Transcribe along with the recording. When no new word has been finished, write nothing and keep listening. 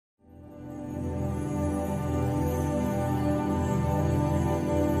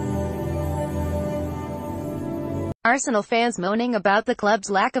Arsenal fans moaning about the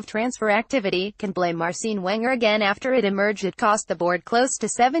club's lack of transfer activity can blame Arsene Wenger again after it emerged it cost the board close to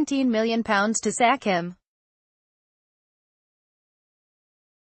 £17 million to sack him.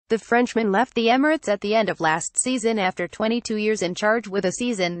 The Frenchman left the Emirates at the end of last season after 22 years in charge with a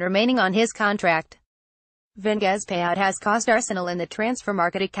season remaining on his contract. Wenger's payout has cost Arsenal, and the transfer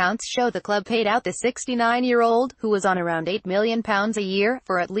market accounts show the club paid out the 69-year-old, who was on around £8 million a year,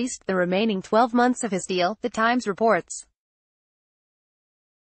 for at least the remaining 12 months of his deal, The Times reports.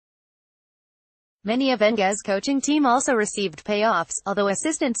 Many of Wenger's coaching team also received payoffs, although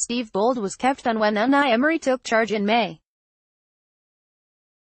assistant Steve Bold was kept on when Emery took charge in May.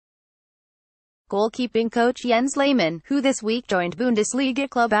 Goalkeeping coach Jens Lehmann, who this week joined Bundesliga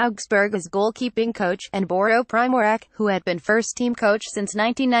club Augsburg as goalkeeping coach, and Boro Primorac, who had been first-team coach since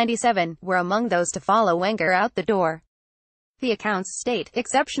 1997, were among those to follow Wenger out the door. The accounts state,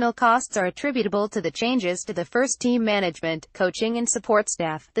 exceptional costs are attributable to the changes to the first-team management, coaching and support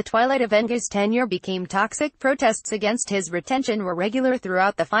staff. The twilight of Wenger's tenure became toxic. Protests against his retention were regular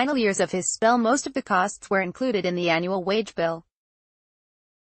throughout the final years of his spell. Most of the costs were included in the annual wage bill.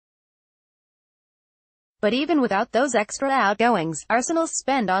 But even without those extra outgoings, Arsenal's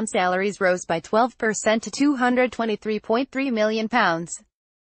spend on salaries rose by 12% to £223.3 million.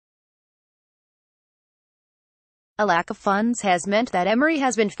 A lack of funds has meant that Emery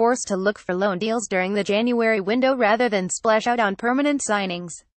has been forced to look for loan deals during the January window rather than splash out on permanent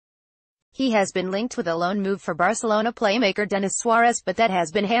signings. He has been linked with a loan move for Barcelona playmaker Denis Suarez, but that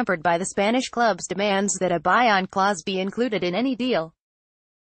has been hampered by the Spanish club's demands that a buy-on clause be included in any deal.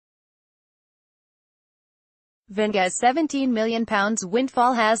 Wenger's £17 million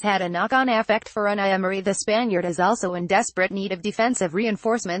windfall has had a knock-on effect for Unai Emery. The Spaniard is also in desperate need of defensive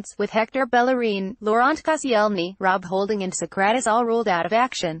reinforcements, with Hector Bellerin, Laurent Koscielny, Rob Holding and Socrates all ruled out of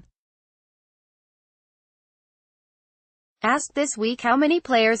action. Asked this week how many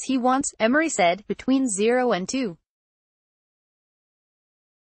players he wants, Emery said, between 0 and 2.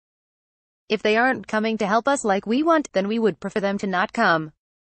 If they aren't coming to help us like we want, then we would prefer them to not come.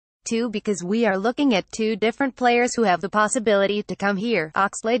 2 because we are looking at 2 different players who have the possibility to come here.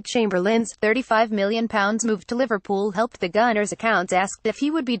 Oxlade-Chamberlain's £35 million move to Liverpool helped the Gunners' accounts. Asked if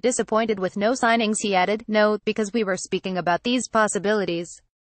he would be disappointed with no signings, he added, "No, because we were speaking about these possibilities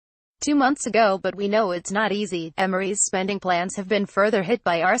 2 months ago, but we know it's not easy." Emery's spending plans have been further hit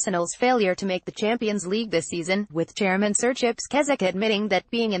by Arsenal's failure to make the Champions League this season, with chairman Sir Chips Keswick admitting that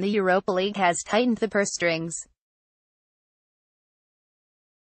being in the Europa League has tightened the purse strings.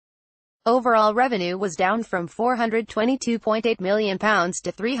 Overall revenue was down from £422.8 million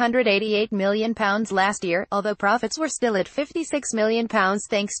to £388 million last year, although profits were still at £56 million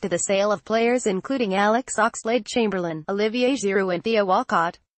thanks to the sale of players including Alex Oxlade-Chamberlain, Olivier Giroud and Theo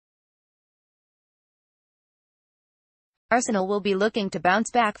Walcott. Arsenal will be looking to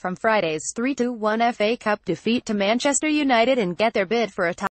bounce back from Friday's 3-1 FA Cup defeat to Manchester United and get their bid for a